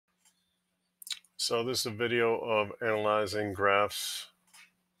So this is a video of analyzing graphs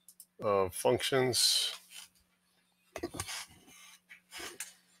of functions.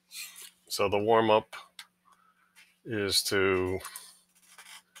 So the warm-up is to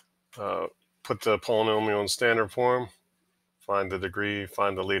put the polynomial in standard form, find the degree,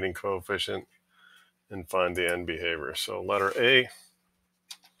 find the leading coefficient, and find the end behavior. So letter A,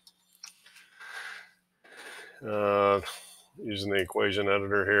 using the equation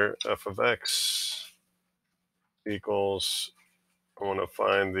editor here, f of x equals, I want to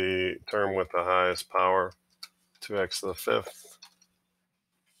find the term with the highest power, 2x to the fifth.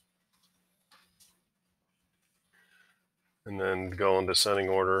 And then go in descending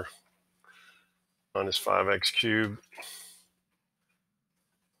order, minus 5x cubed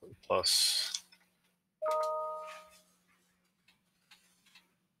plus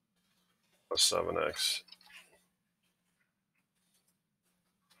 7x.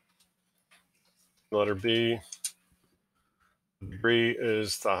 Letter B, the degree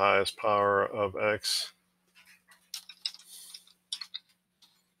is the highest power of x.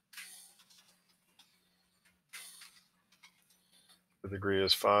 The degree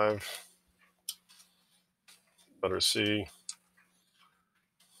is 5. Letter C,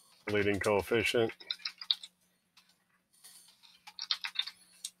 leading coefficient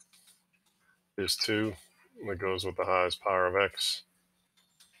is 2. That goes with the highest power of x.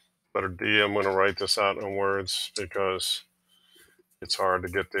 Letter D, I'm going to write this out in words because it's hard to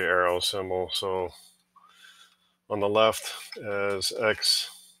get the arrow symbol. So on the left, as x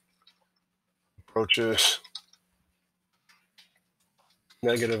approaches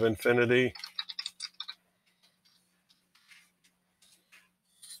negative infinity,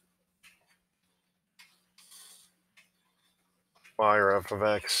 y or f of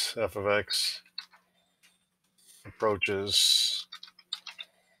x approaches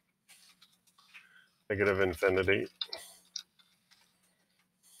negative infinity.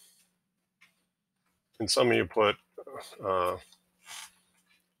 And some of you put a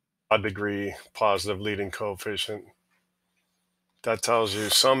degree positive leading coefficient. That tells you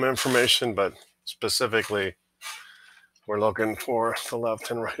some information, but specifically we're looking for the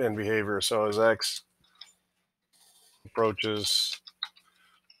left and right hand behavior. So as x approaches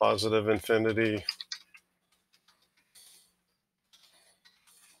positive infinity,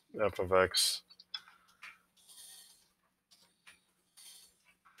 f of x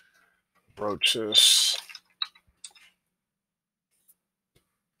approaches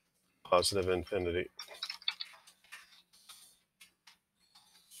positive infinity.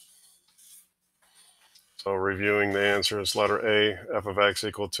 So reviewing the answer is letter A, f of x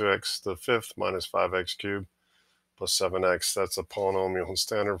equal to x to the fifth minus 5x cubed plus 7x. That's a polynomial in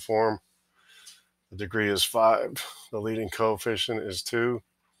standard form. The degree is 5. The leading coefficient is 2.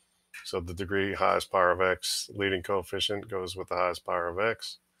 So the degree highest power of x, leading coefficient goes with the highest power of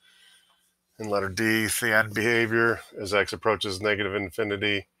x. In letter D, the end behavior as x approaches negative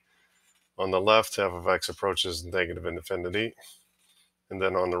infinity. On the left, f of x approaches negative infinity. And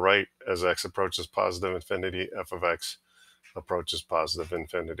then on the right, as x approaches positive infinity, f of x approaches positive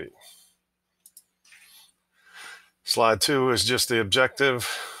infinity. Slide 2 is just the objective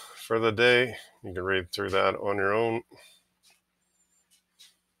for the day. You can read through that on your own.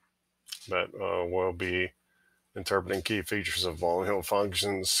 But we'll be interpreting key features of polynomial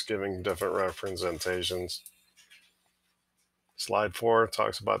functions, giving different representations. Slide 4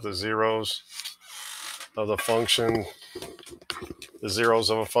 talks about the zeros of the function. The zeros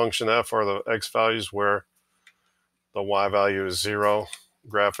of a function f are the x values where the y value is 0.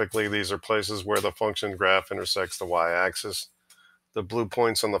 Graphically, these are places where the function graph intersects the y-axis. The blue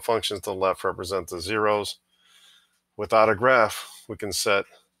points on the function to the left represent the zeros. Without a graph, we can set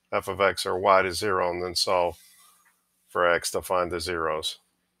f of x or y to 0 and then solve for x to find the zeros.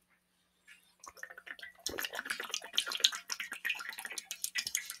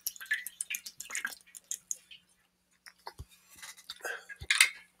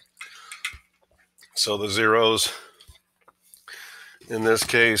 So the zeros in this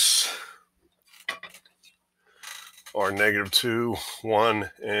case are -2,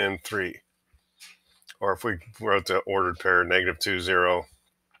 1, and 3. Or if we wrote the ordered pair, -2, 0,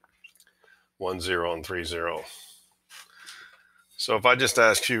 1, 0, and 3, 0. So if I just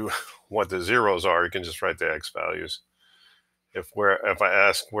ask you what the zeros are, you can just write the x values. If I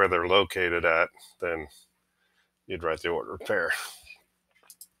ask where they're located at, then you'd write the ordered pair.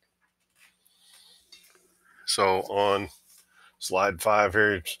 So on slide 5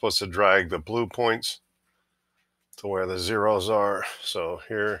 here, you're supposed to drag the blue points to where the zeros are. So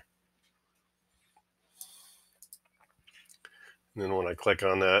here, And then when I click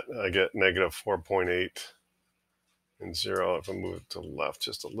on that, I get negative 4.8 and 0. If I move it to the left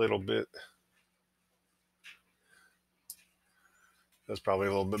just a little bit, that's probably a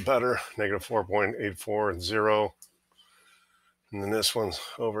little bit better. Negative 4.84 and 0. And then this one's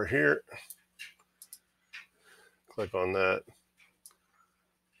over here. Click on that.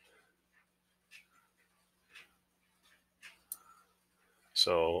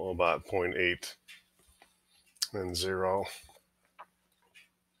 So about 0.8 and 0.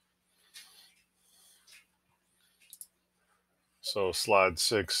 So slide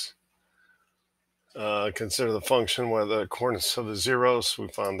 6. Consider the function where the coordinates of the zeros. We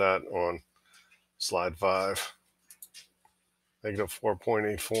found that on slide 5. Negative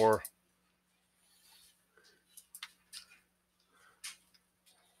 4.84.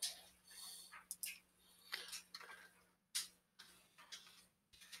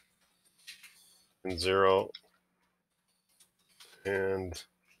 And 0. And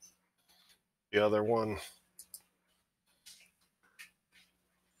the other one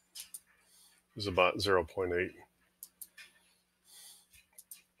is about 0.8.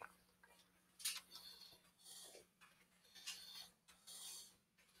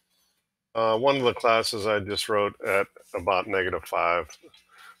 One of the classes I just wrote at about negative 5,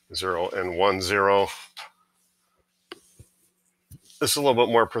 0, and 1, 0. This is a little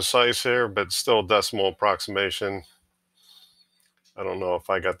bit more precise here, but still decimal approximation. I don't know if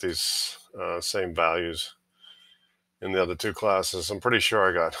I got these same values in the other two classes. I'm pretty sure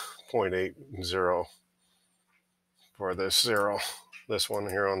I got 0.8 and 0 for this 0. This one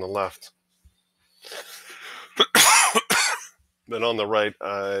here on the left. But on the right,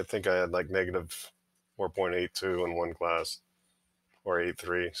 I think I had like negative 4.82 in one class, or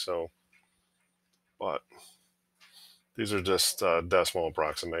 8.3. So, but these are just decimal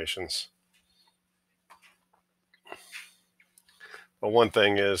approximations. But one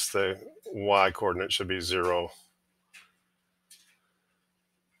thing is the y coordinate should be 0.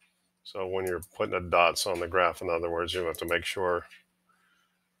 So when you're putting the dots on the graph, in other words, you have to make sure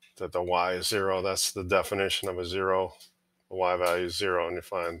that the y is 0. That's the definition of a 0. The y value is 0, and you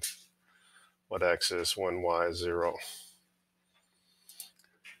find what x is when y is 0.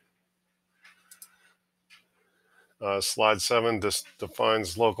 Slide 7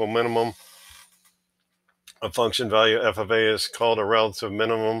 defines local minimum. A function value f of a is called a relative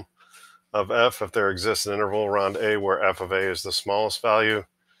minimum of f if there exists an interval around a where f of a is the smallest value.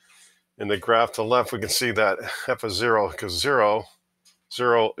 In the graph to the left, we can see that f is 0 because 0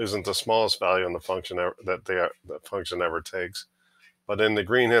 isn't the smallest value in the function that the function ever takes. But in the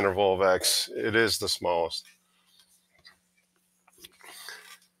green interval of x, it is the smallest.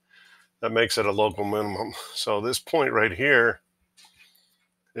 That makes it a local minimum. So this point right here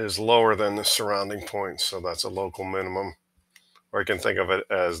is lower than the surrounding points. So that's a local minimum. Or you can think of it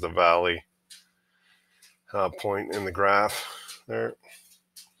as the valley point in the graph there.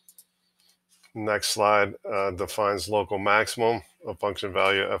 Next slide defines local maximum. A function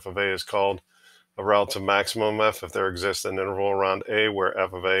value f of a is called a relative maximum f if there exists an interval around a where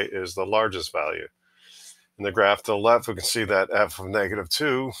f of a is the largest value. In the graph to the left, we can see that f of negative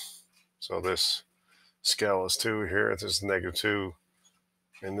 2, so this scale is 2 here, this is negative 2,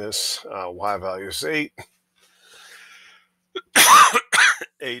 and this y value is 8.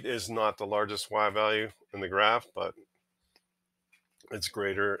 8 is not the largest y value in the graph, but it's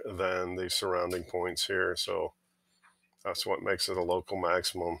greater than the surrounding points here, so that's what makes it a local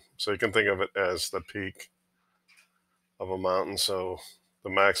maximum. So you can think of it as the peak of a mountain. So the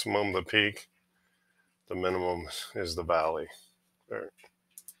maximum, the peak, the minimum is the valley.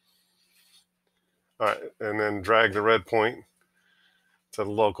 All right, and then drag the red point to the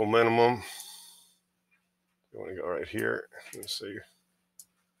local minimum. You want to go right here. Let's see.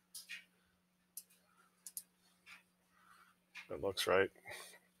 That looks right.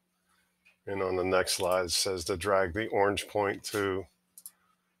 And on the next slide, it says to drag the orange point to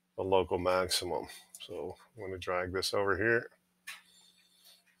the local maximum. So I'm going to drag this over here.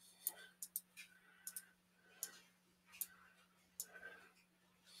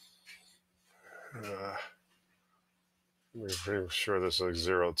 We're pretty sure this is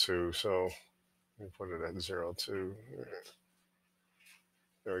 0, 2, so we put it at 0, 2.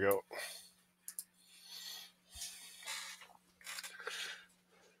 There we go.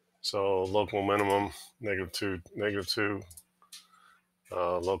 So local minimum, negative 2,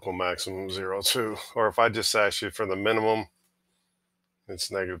 local maximum, 0, 2. Or if I just ask you for the minimum,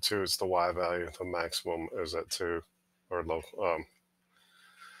 it's negative 2, it's the y value. The maximum is at 2, or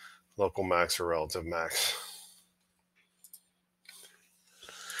local max or relative max.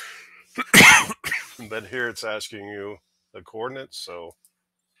 But here it's asking you the coordinates. So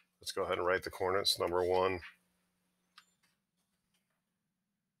let's go ahead and write the coordinates. Number 1,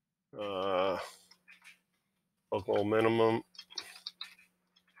 local minimum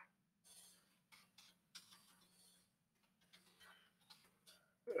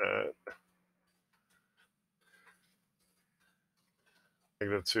at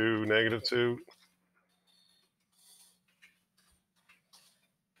 -2, -2.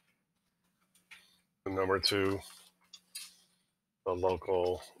 And number 2, the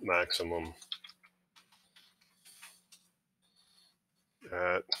local maximum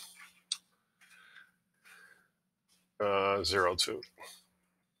at 0, 2.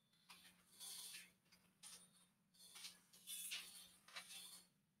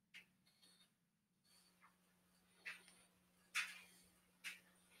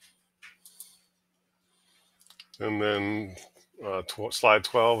 And then slide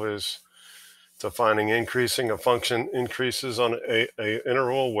 12 is defining increasing. A function increases on a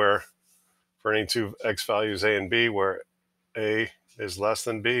interval where for any two x values a and b, where a is less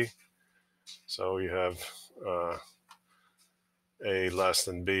than b. So you have a less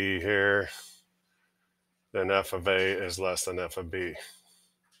than b here, then f of a is less than f of b.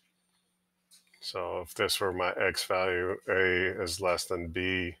 So if this were my x value, a is less than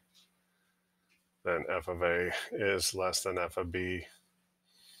b, then f of a is less than f of b.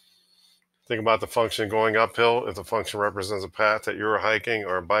 Think about the function going uphill. If the function represents a path that you're hiking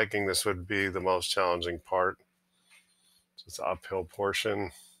or biking, this would be the most challenging part. So it's the uphill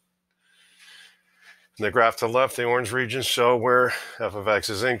portion. In the graph to the left, the orange regions show where f of x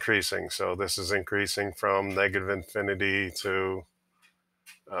is increasing. So this is increasing from -infinity to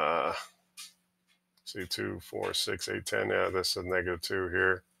 2, 4, 6, 8, 10. Yeah, this is -2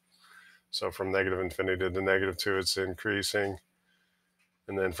 here. So from -infinity to -2, it's increasing.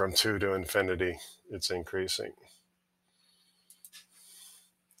 And then from 2 to infinity, it's increasing.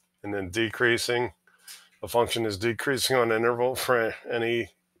 And then decreasing. The function is decreasing on an interval for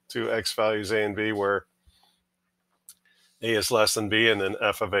any two x values a and b, where a is less than b, and then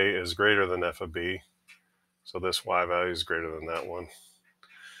f of a is greater than f of b. So this y value is greater than that one.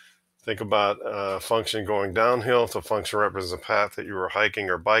 Think about a function going downhill. If the function represents a path that you were hiking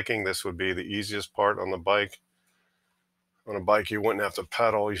or biking, this would be the easiest part on the bike. On a bike, you wouldn't have to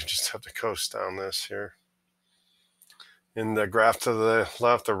pedal. You just have to coast down this here. In the graph to the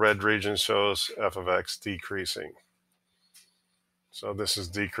left, the red region shows f of x decreasing. So this is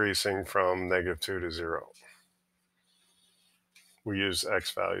decreasing from -2 to 0. We use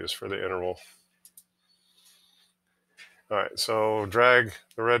x values for the interval. All right, so drag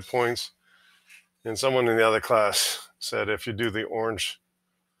the red points. And someone in the other class said if you do the orange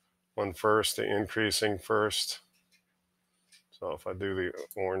one first, the increasing first. So if I do the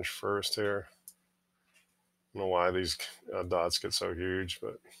orange first here, I don't know why these dots get so huge,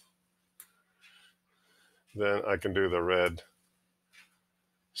 but then I can do the red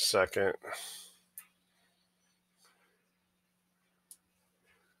second.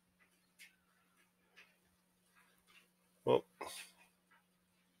 Well,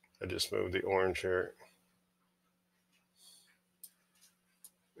 I just moved the orange here.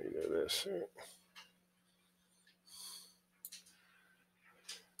 Let me do this here.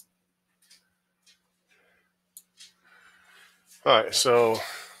 All right, so,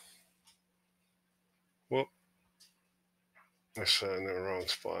 whoop, I said in the wrong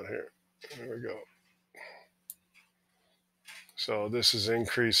spot here. There we go. So this is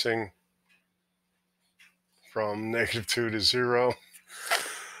increasing from -2 to 0.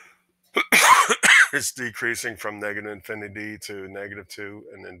 It's decreasing from -infinity to -2,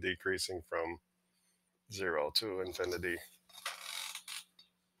 and then decreasing from 0 to infinity.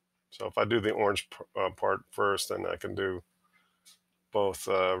 So if I do the orange part first, then I can do both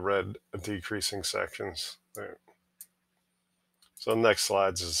red decreasing sections there. So next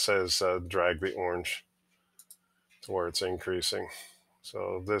slides, it says drag the orange to where it's increasing.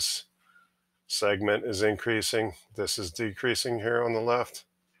 So this segment is increasing. This is decreasing here on the left,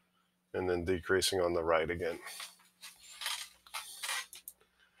 and then decreasing on the right again.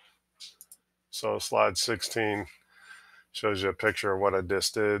 So slide 16 shows you a picture of what I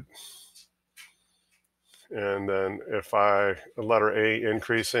just did. And then if letter A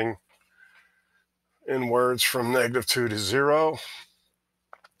increasing in words from -2 to 0,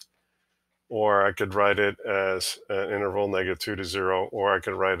 or I could write it as an interval -2 to 0, or I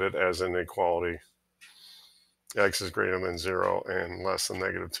could write it as an equality. X is greater than 0 and less than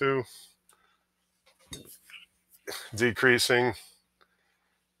 -2. Decreasing,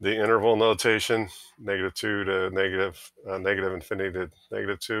 the interval notation, -2 to negative infinity to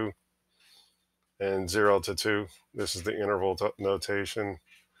 -2. and 0 to 2. This is the interval notation.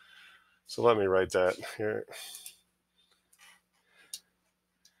 So let me write that here.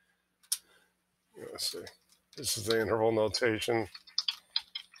 Let's see. This is the interval notation.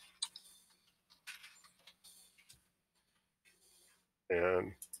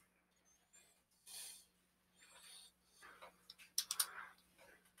 And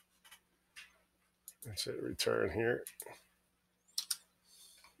let's hit return here.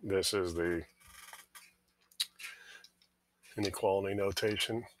 This is the inequality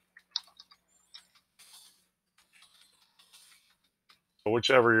notation. So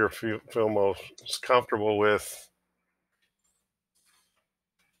whichever you feel most comfortable with.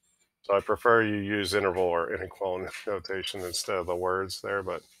 So I prefer you use interval or inequality notation instead of the words there,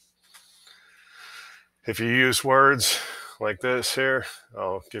 but if you use words like this here,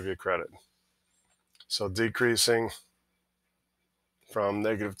 I'll give you credit. So decreasing from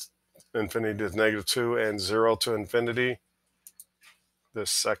negative infinity to negative 2 and 0 to infinity. This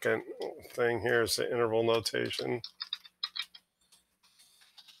second thing here is the interval notation.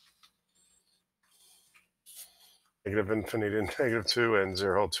 Negative infinity to negative 2 and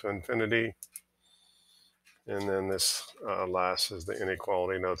 0 to infinity. And then this last is the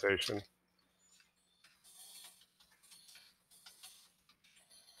inequality notation.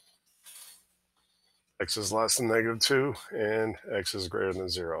 X is less than negative 2 and x is greater than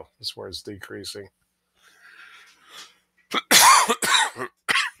 0. That's where it's decreasing.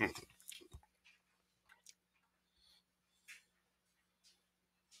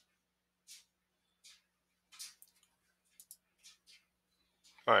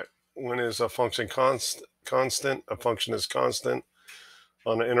 All right, when is a function constant? A function is constant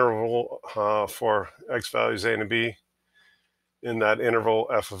on an interval for x values a and b. In that interval,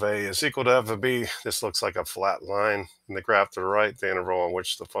 f of a is equal to f of b. This looks like a flat line. In the graph to the right, the interval on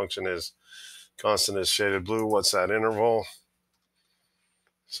which the function is constant is shaded blue. What's that interval?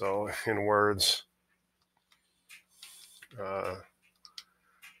 So in words,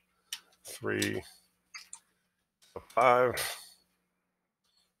 3 to 5.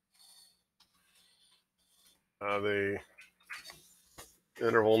 The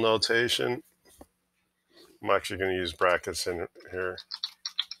interval notation, I'm actually going to use brackets in here,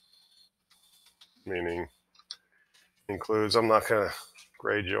 meaning includes. I'm not going to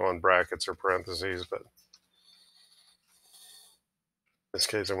grade you on brackets or parentheses, but in this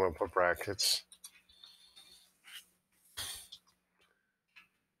case I'm going to put brackets.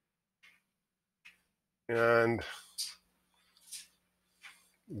 And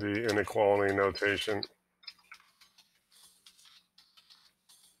the inequality notation.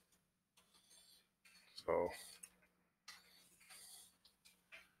 So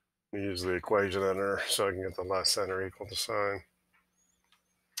use the equation editor so I can get the less than or equal to sign.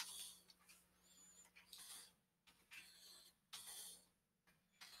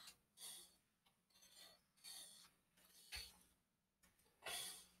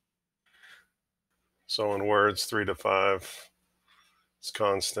 So in words, 3 to 5 is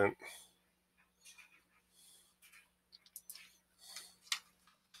constant.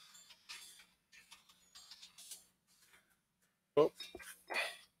 Oh.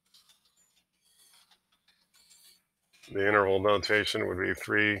 The interval notation would be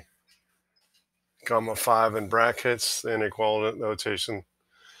 3, comma 5 in brackets. The inequality notation,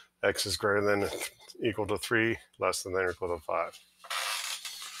 x is greater than equal to 3, less than or equal to 5.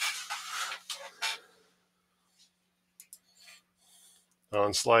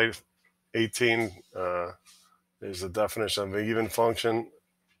 On slide 18, there's the definition of an even function.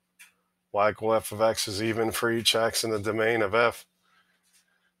 Y equal f of x is even for each x in the domain of f.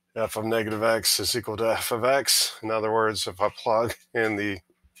 F of negative x is equal to f of x. In other words, if I plug in the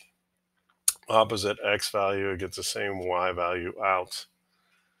opposite x value, it gets the same y value out.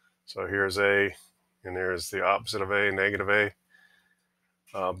 So here's a, and here's the opposite of a, negative a.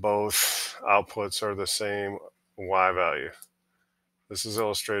 Both outputs are the same y value. This is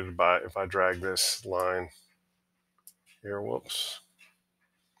illustrated by, if I drag this line here, whoops.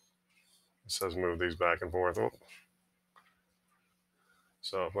 It says move these back and forth. Whoop.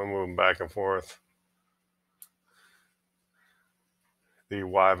 So if I move them back and forth, the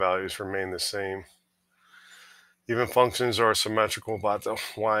y values remain the same. Even functions are symmetrical about the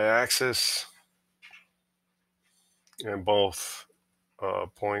y-axis, and both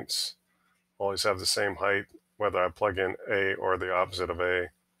points always have the same height, whether I plug in a or the opposite of a.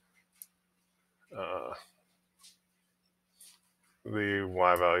 The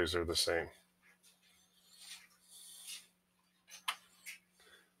y values are the same.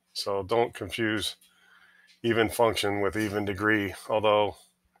 So don't confuse even function with even degree, although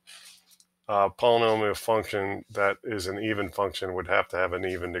polynomial function that is an even function would have to have an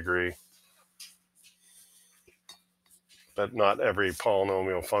even degree. But not every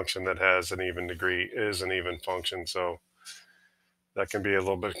polynomial function that has an even degree is an even function. So that can be a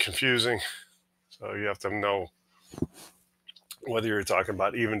little bit confusing. So you have to know whether you're talking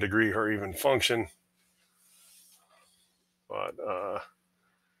about even degree or even function. But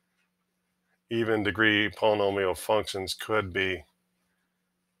even degree polynomial functions could be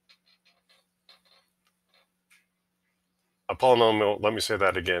a polynomial. Let me say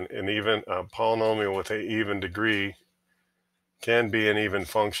that again. A polynomial with an even degree can be an even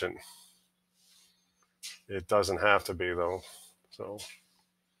function. It doesn't have to be, though. So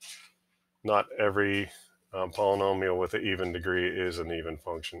not every polynomial with an even degree is an even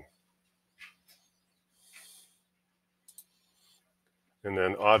function. And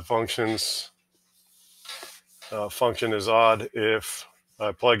then odd functions. Function is odd if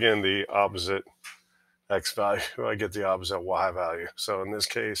I plug in the opposite x value, I get the opposite y value. So in this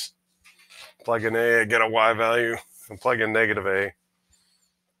case, plug in a, I get a y value, and plug in negative a,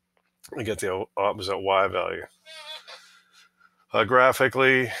 I get the opposite y value.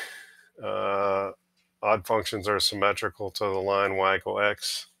 Graphically, odd functions are symmetrical to the line y equal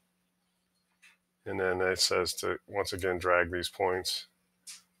x. And then it says to, once again, drag these points.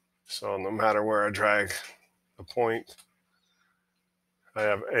 So no matter where I drag the point, I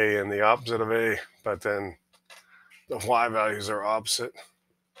have a and the opposite of a, but then the y values are opposite.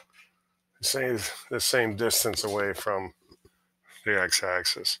 The same distance away from the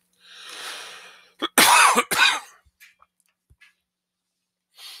x-axis.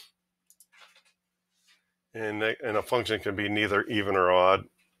 And a function can be neither even or odd.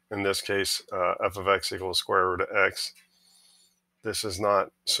 In this case, f of x equals square root of x. This is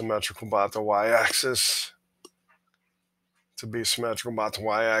not symmetrical about the y-axis. To be symmetrical about the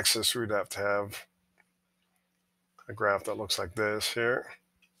y-axis, we'd have to have a graph that looks like this here.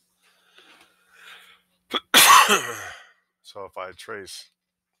 So if I trace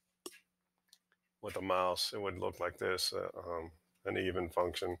with a mouse, it would look like this, an even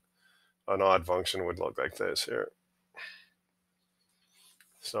function. An odd function would look like this here.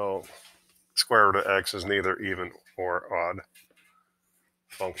 So square root of x is neither even or odd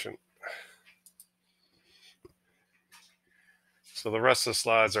function. So the rest of the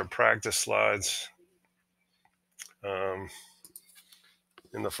slides are practice slides.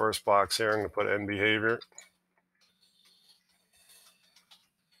 In the first box here, I'm going to put end behavior.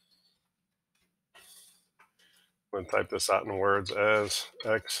 I'm going to type this out in words as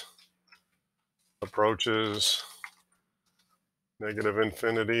x approaches negative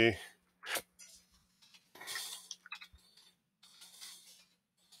infinity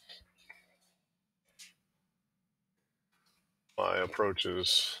y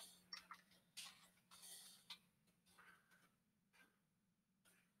approaches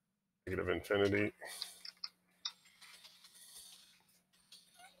negative infinity.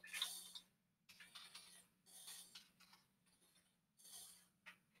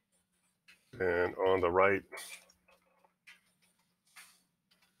 And on the right,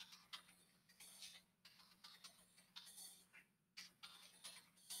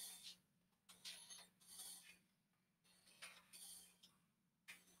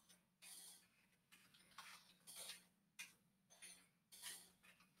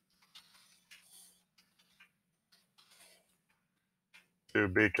 to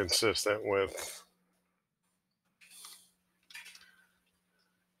be consistent with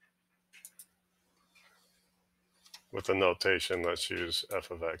the notation, let's use f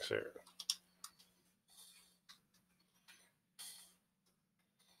of x here.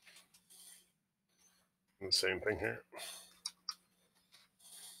 And the same thing here.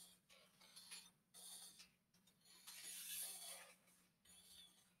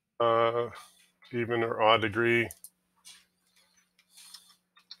 Even or odd degree.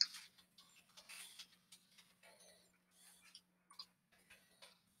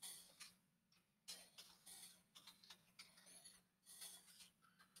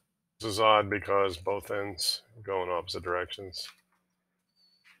 This is odd because both ends go in opposite directions.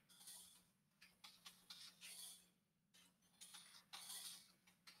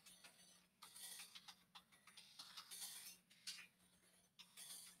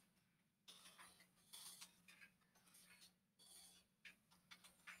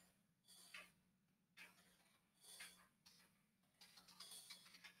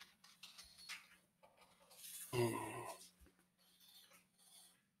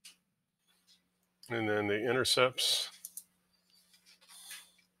 And then the intercepts.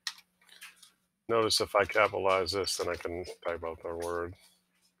 Notice if I capitalize this, then I can type out the word.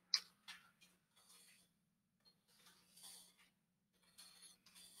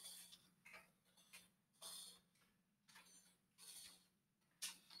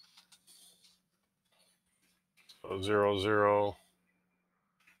 So 0, 0,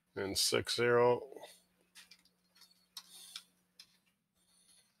 and 6, 0.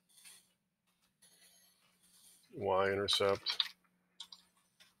 Y-intercept.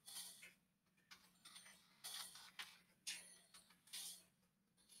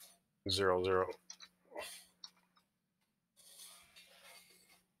 0, 0.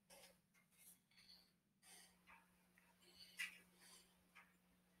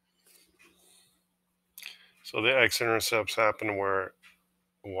 So the x-intercepts happen where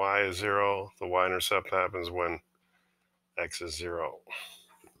y is 0. The y-intercept happens when x is 0.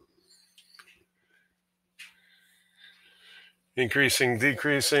 Increasing,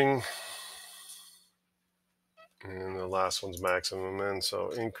 decreasing. And the last one's maximum min.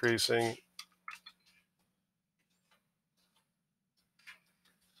 So increasing.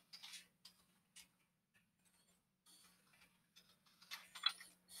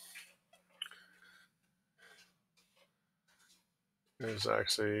 There's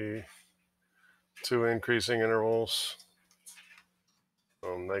actually 2 increasing intervals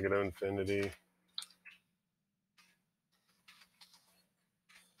from negative infinity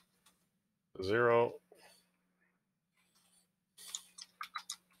to 0.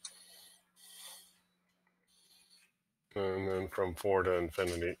 And then from 4 to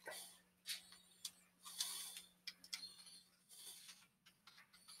infinity.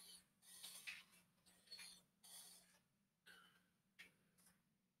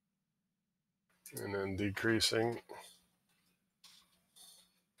 And then decreasing.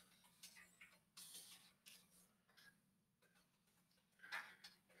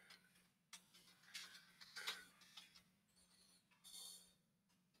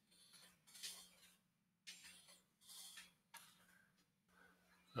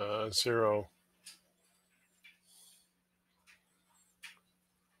 Zero,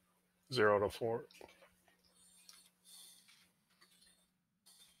 0 to 4.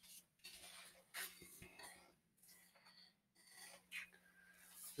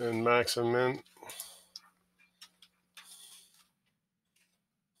 And max and min.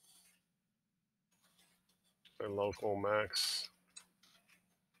 The local max.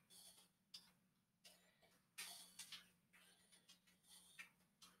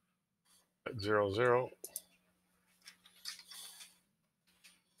 At 0, 0.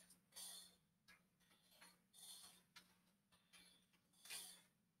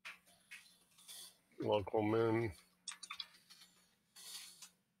 Local min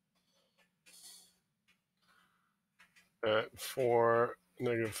at 4,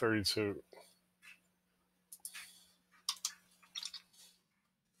 negative 32.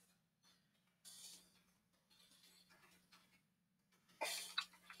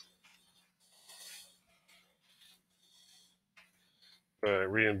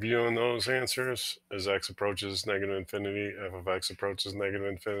 Reviewing those answers, as x approaches negative infinity, f of x approaches negative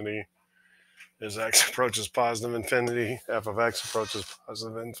infinity. As x approaches positive infinity, f of x approaches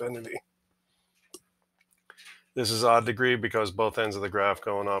positive infinity. This is odd degree because both ends of the graph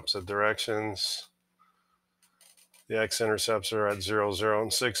go in opposite directions. The x-intercepts are at 0, 0,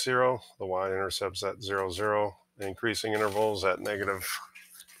 and 6, 0. The y-intercepts at 0, 0. The increasing intervals at negative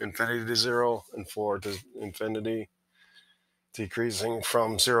infinity to 0 and 4 to infinity. Decreasing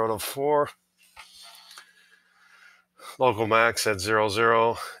from 0 to 4. Local max at 0,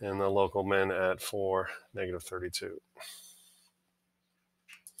 0, and the local min at 4, negative 32.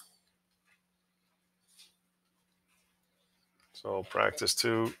 So practice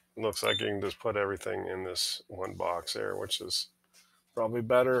 2, looks like you can just put everything in this one box there, which is probably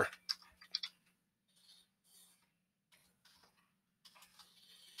better.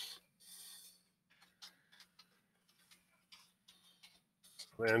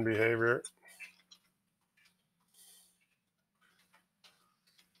 And behavior.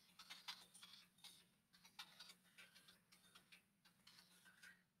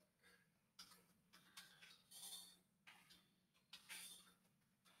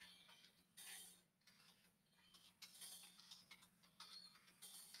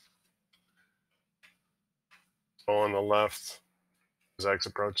 So on the left, as x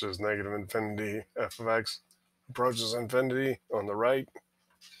approaches negative infinity, f of x approaches infinity. On the right,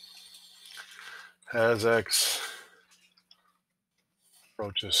 as x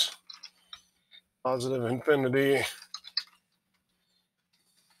approaches positive infinity,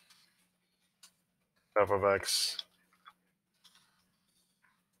 f of x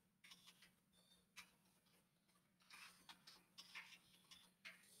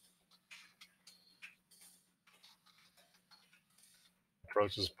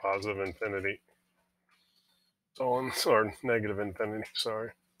approaches positive infinity. So on, or negative infinity,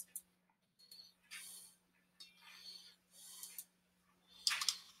 sorry.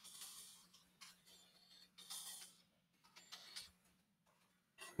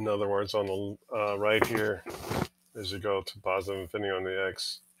 In other words, on the right here, as you go to positive infinity on the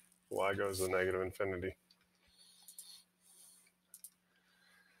x, y goes to negative infinity.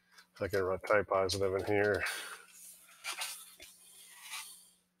 I can type positive in here.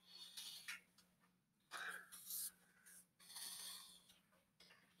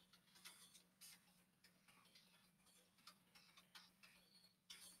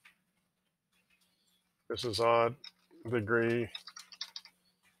 This is odd degree.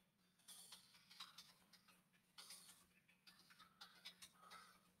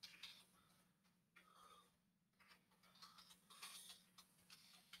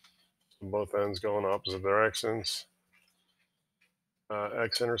 So both ends go in opposite directions.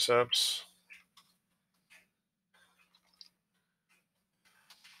 X-intercepts.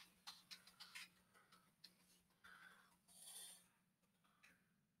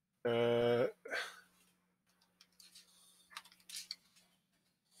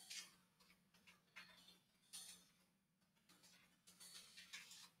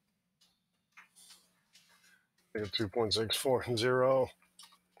 Negative 2.64 and 0.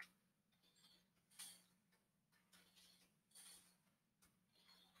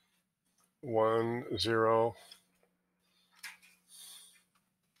 1, 0.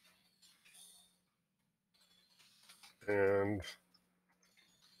 And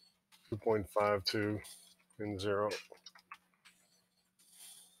 2.52 and 0.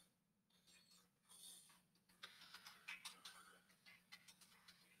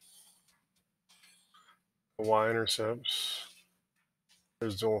 The y-intercepts.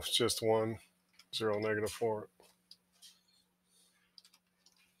 There's just 1, 0, negative 4.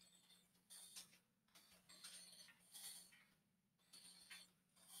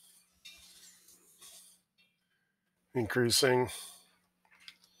 Increasing.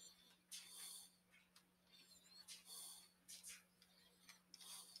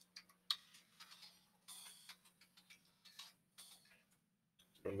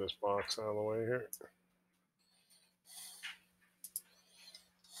 Move this box out of the way here.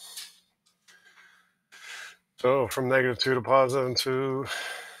 So from negative 2 to positive 2,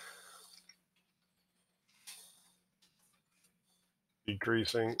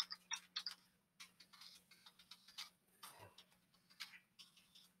 decreasing.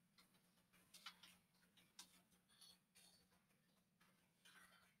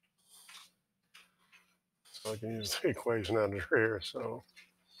 So I can use the equation under here. So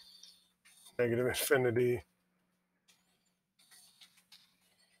negative infinity,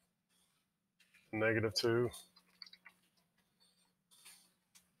 negative 2,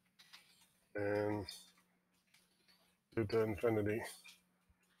 and 2 to infinity.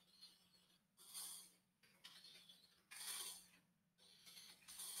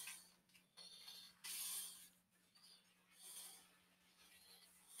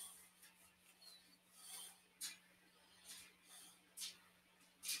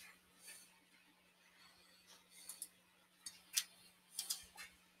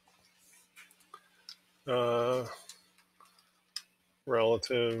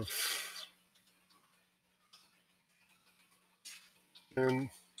 Relative and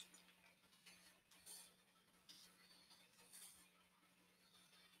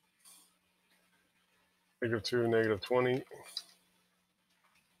negative 2, negative 20.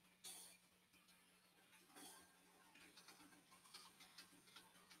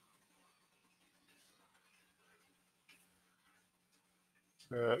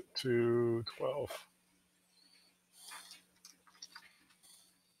 At 212.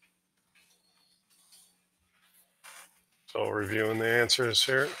 So reviewing the answers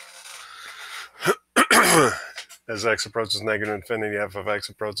here. As x approaches negative infinity, f of x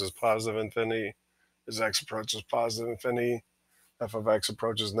approaches positive infinity. As x approaches positive infinity, f of x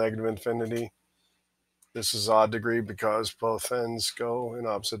approaches negative infinity. This is odd degree because both ends go in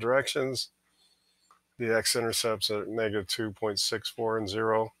opposite directions. The x-intercepts are negative 2.64 and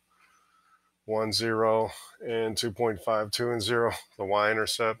 0, 1, 0, and 2.52 and 0. The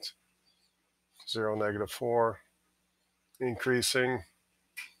y-intercept, 0, negative 4, increasing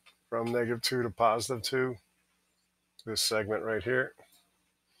from negative 2 to positive 2, this segment right here,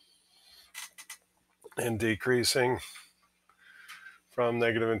 and decreasing from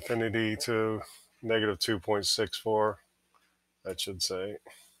negative infinity to negative 2.64, that should say.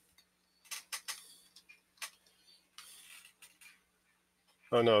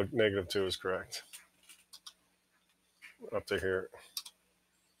 Oh no, negative 2 is correct. Up to here.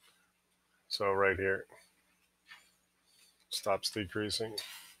 So right here. Stops decreasing.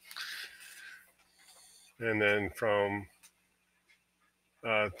 And then from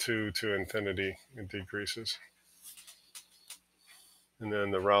 2 to infinity, it decreases. And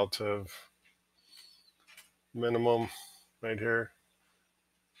then the relative minimum right here,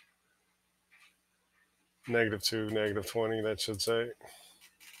 -2, -20, that should say.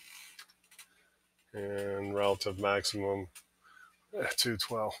 And relative maximum,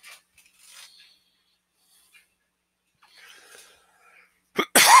 212.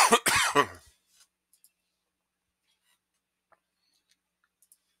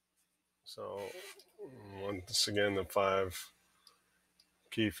 So once again, the 5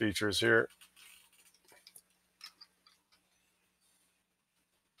 key features here.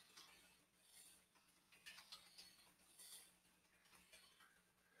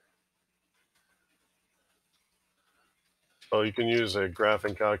 So you can use a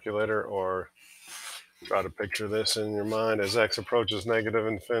graphing calculator or try to picture this in your mind. As x approaches negative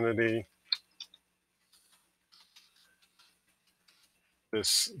infinity,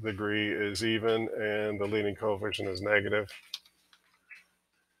 this degree is even and the leading coefficient is negative.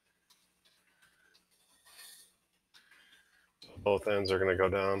 Both ends are going to go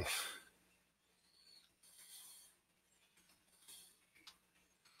down.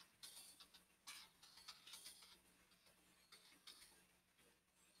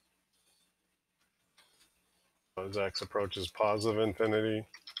 As x approaches positive infinity,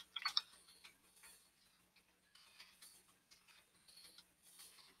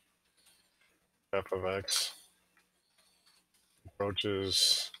 f of x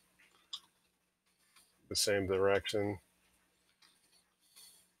approaches the same direction.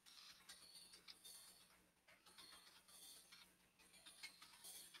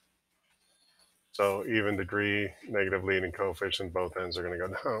 So even degree, negative leading coefficient, both ends are going to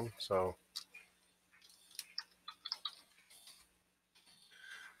go down. So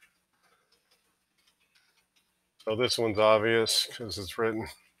this one's obvious because it's written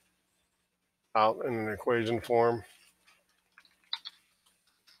out in an equation form.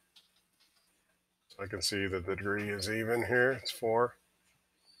 So I can see that the degree is even here. It's 4.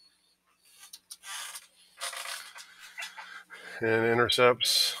 And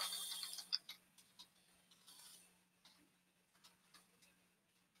intercepts.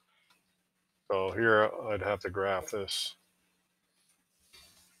 So here I'd have to graph this.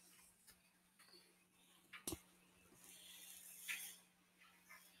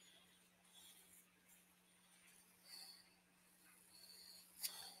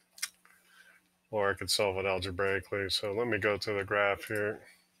 Or I could solve it algebraically. So let me go to the graph here.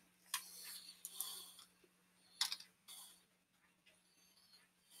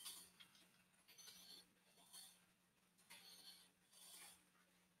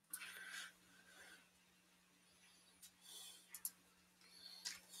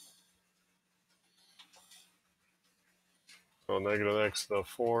 So negative x to the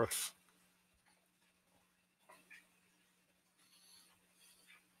 4th.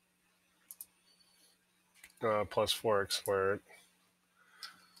 Plus 4x squared.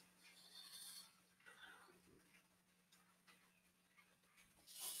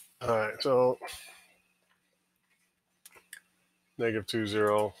 All right, so -2,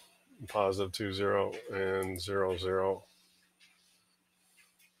 0, +2, 0, and 0, 0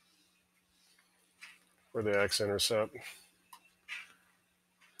 for the x-intercept.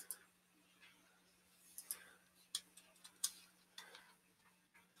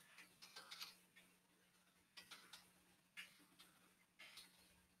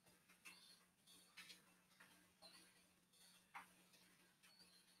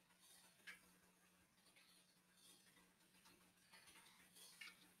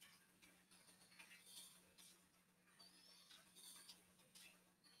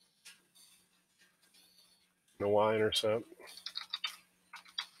 The y-intercept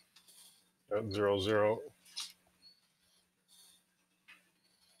at 0, 0.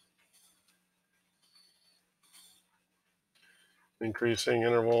 Increasing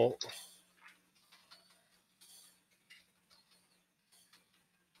interval.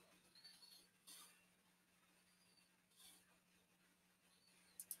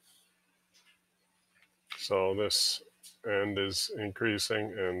 So this end is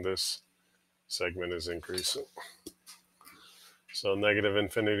increasing and this segment is increasing. So negative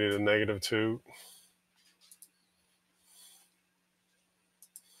infinity to -2.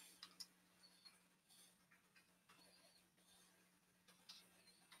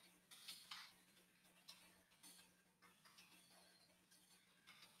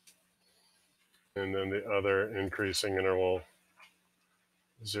 And then the other increasing interval,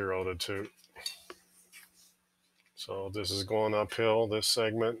 0 to 2. So this is going uphill, this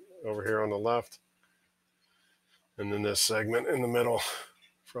segment over here on the left. And then this segment in the middle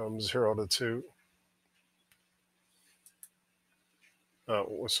from 0 to 2.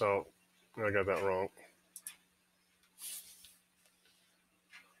 So I got that wrong.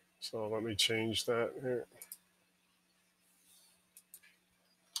 So let me change that here.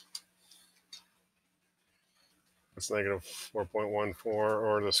 It's negative 4.14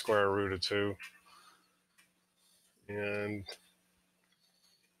 or the square root of 2. And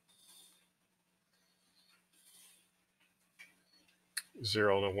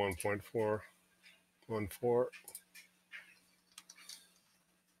zero to 1.414.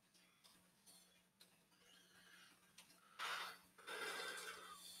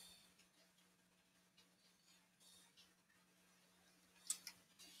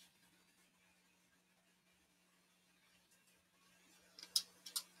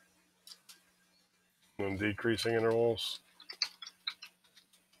 And decreasing intervals.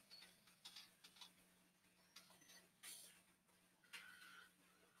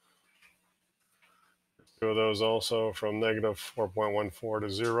 Two of those also from negative 4.14 to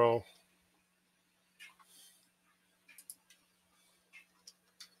 0.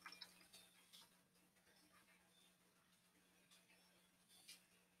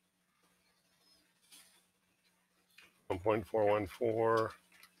 One 1.414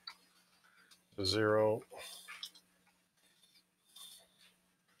 to 0.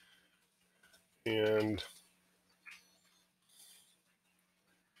 And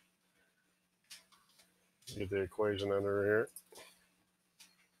get the equation under here.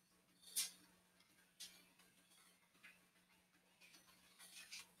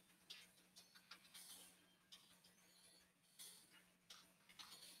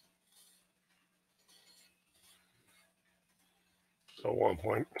 So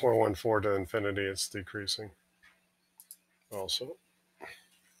 1.414 to infinity, it's decreasing also.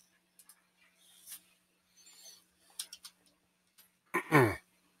 And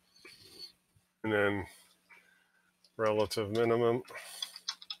then relative minimum.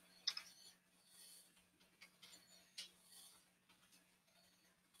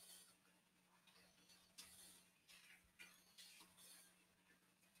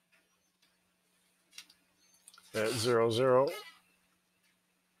 At 0, 0.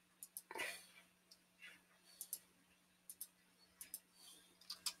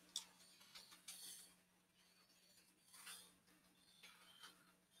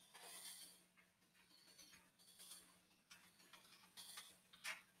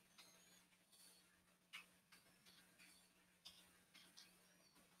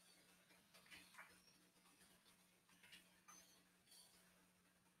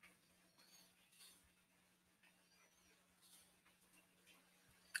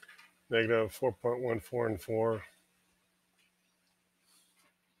 Negative 4.14 and 4.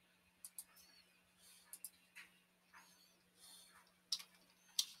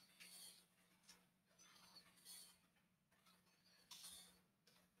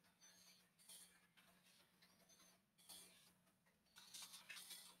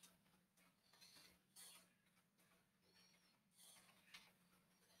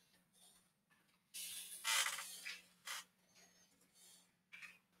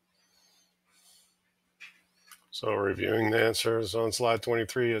 So reviewing the answers on slide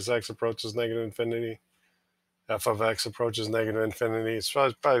 23, as x approaches negative infinity, f of x approaches negative infinity. It's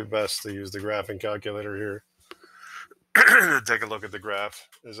probably best to use the graphing calculator here to take a look at the graph.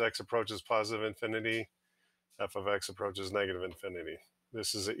 As x approaches positive infinity, f of x approaches negative infinity.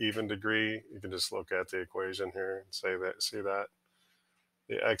 This is an even degree. You can just look at the equation here and say that. See that?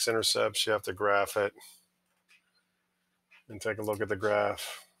 The x-intercepts, you have to graph it and take a look at the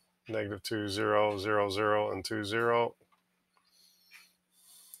graph. Negative 2, 0, 0, 0, and 2, 0.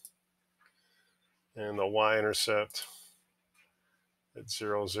 And the y-intercept at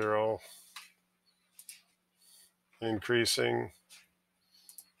 0, 0, increasing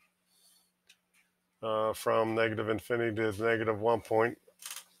from negative infinity to negative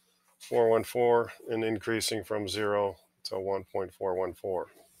 1.414 and increasing from 0 to 1.414.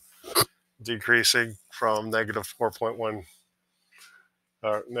 Decreasing from negative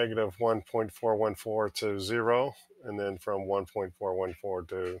 1.414 to 0, and then from 1.414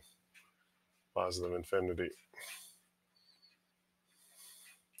 to positive infinity.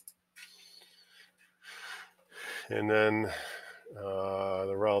 And then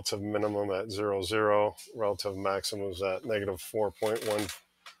the relative minimum at 0, 0, relative maximum is at negative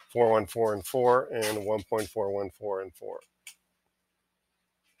 4.1414 and 4, and 1.414 and 4.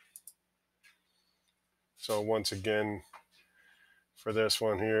 So once again, for this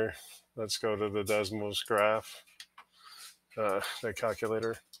one here, let's go to the Desmos graph, the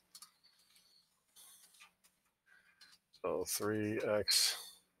calculator. So 3x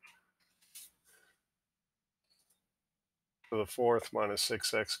to the fourth minus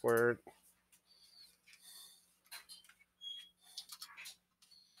 6x squared.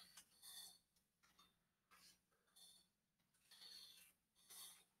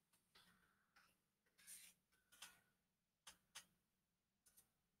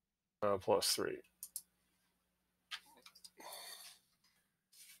 Plus 3.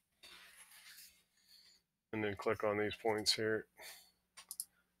 And then click on these points here,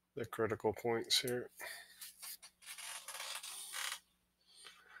 the critical points here.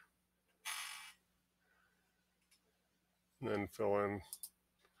 And then fill in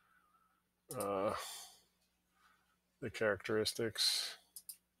the characteristics.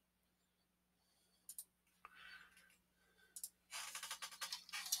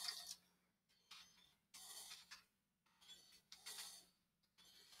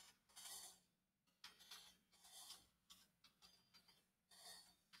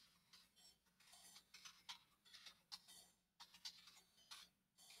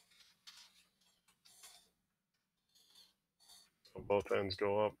 So both ends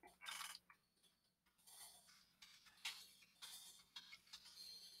go up.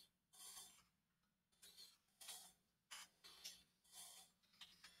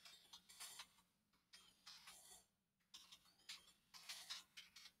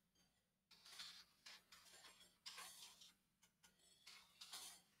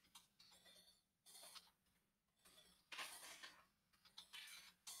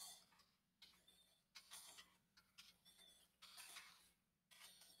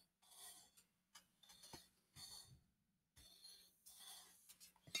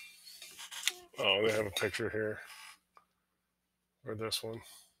 Oh, they have a picture here for this one.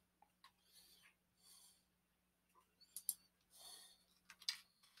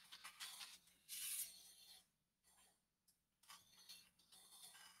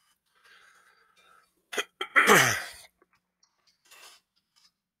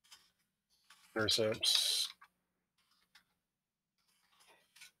 Intercepts.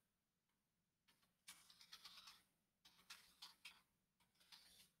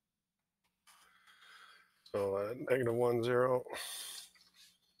 So negative 1, 0.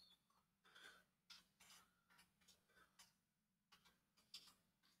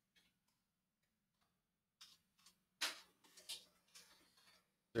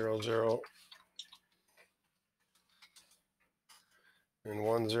 Zero, 0. And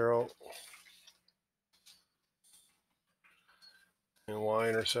 1, 0. And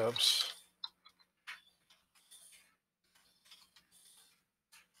y-intercepts.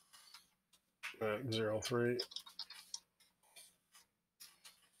 At 0, 3.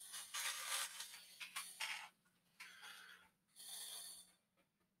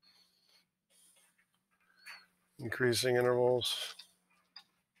 Increasing intervals.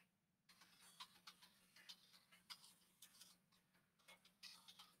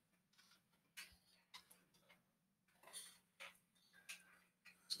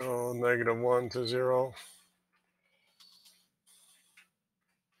 So negative 1 to 0.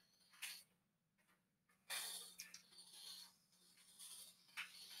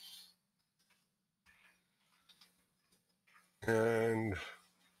 And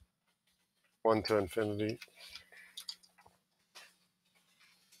 1 to infinity.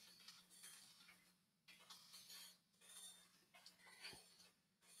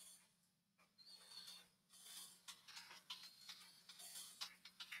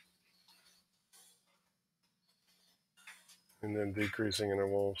 And then decreasing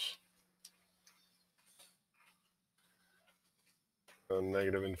intervals.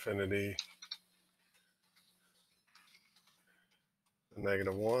 Negative infinity.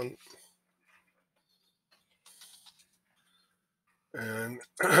 Negative 1. And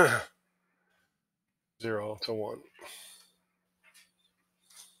 0 to 1.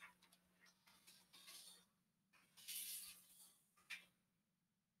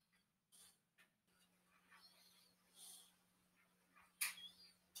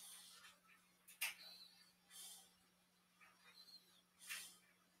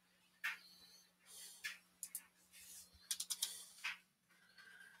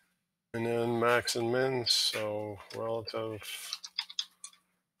 And then max and min, so relative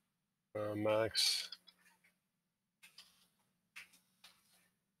max.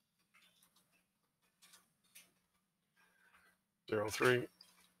 Zero, 3.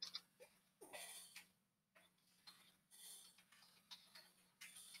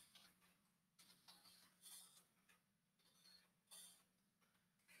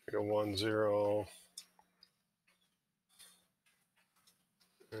 Go 1, 0.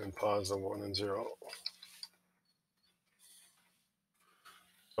 And pause the 1 and 0.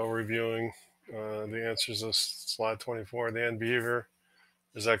 So reviewing The answers of slide 24. The end behavior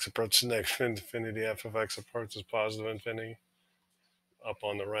as x approaches negative infinity, f of x approaches positive infinity. Up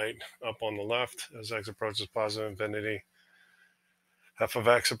on the right, up on the left, as x approaches positive infinity, f of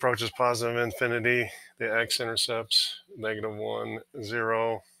x approaches positive infinity. The x-intercepts -1,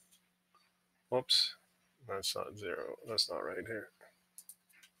 0. Whoops, that's not 0. That's not right here.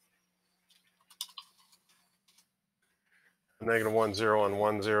 -1, 0, and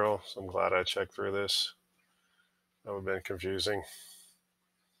 1, 0. So I'm glad I checked through this. That would have been confusing.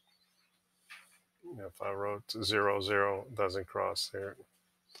 If I wrote 0, 0, it doesn't cross there.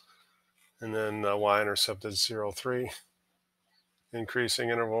 And then y-intercepted 0, 3. Increasing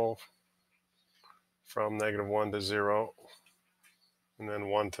interval from -1 to 0. And then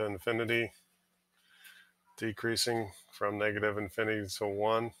 1 to infinity. Decreasing from negative infinity to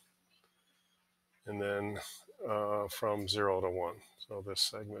 1. And then from 0 to 1. So this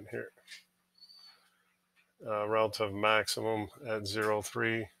segment here. Relative maximum at 0,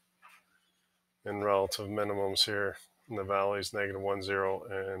 3. And relative minimums here in the valleys, -1, 0,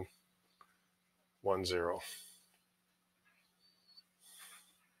 and 1, 0.